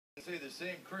say the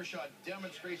same. Kershaw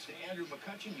demonstrates to Andrew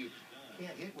McCutcheon, you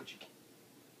can't hit what you can.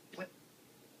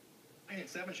 In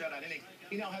 7 shutout innings,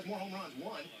 he now has more home runs,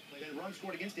 1, than runs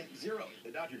scored against him, 0.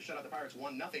 The Dodgers shut out the Pirates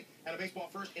 1-0. And a baseball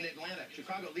first in Atlanta.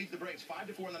 Chicago leads the Braves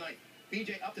 5-4 in the ninth.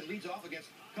 B.J. Upton leads off against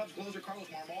Cubs closer Carlos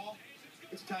Marmol.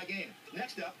 It's a tie game.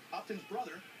 Next up, Upton's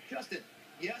brother, Justin.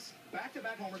 Yes,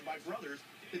 back-to-back homers by brothers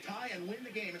to tie and win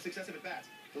the game in successive at-bats.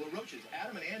 The LaRoches,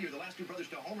 Adam and Andy, are the last 2 brothers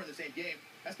to homer in the same game.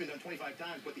 That's been done 25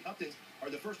 times, but the Uptons are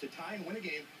the first to tie and win a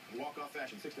game in walk-off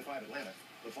fashion. 6-5 Atlanta,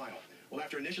 the final. Well,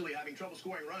 after initially having trouble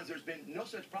scoring runs, there's been no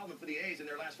such problem for the A's in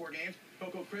their last 4 games.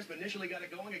 Coco Crisp initially got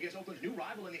it going against Oakland's new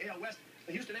rival in the AL West,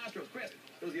 the Houston Astros. Crisp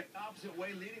goes the opposite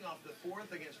way, leading off the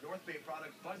 4th against North Bay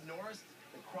product Bud Norris.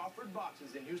 The Crawford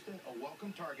boxes in Houston, a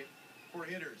welcome target for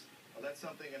hitters. Well, that's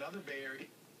something another Bay Area.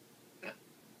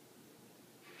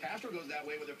 Castro goes that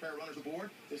way with a pair of runners aboard.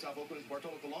 This off Oakland's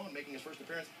Bartolo Colon making his first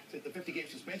appearance since the 50-game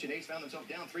suspension. A's found themselves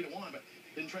down 3-1, but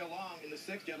didn't trail long in the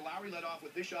 6th. Jed Lowry led off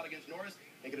with this shot against Norris,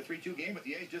 making it a 3-2 game, but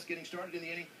the A's just getting started in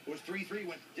the inning. It was 3-3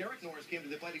 when Derek Norris came to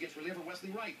the plate against reliever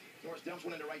Wesley Wright. Norris dumps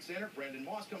one into right center. Brandon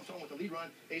Moss comes home with the lead run.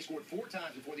 A's scored 4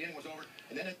 times before the inning was over.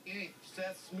 And then at the 8th,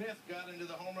 Seth Smith got into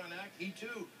the home run act. He,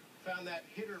 too, found that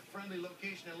hitter-friendly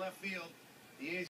location in left field. The A's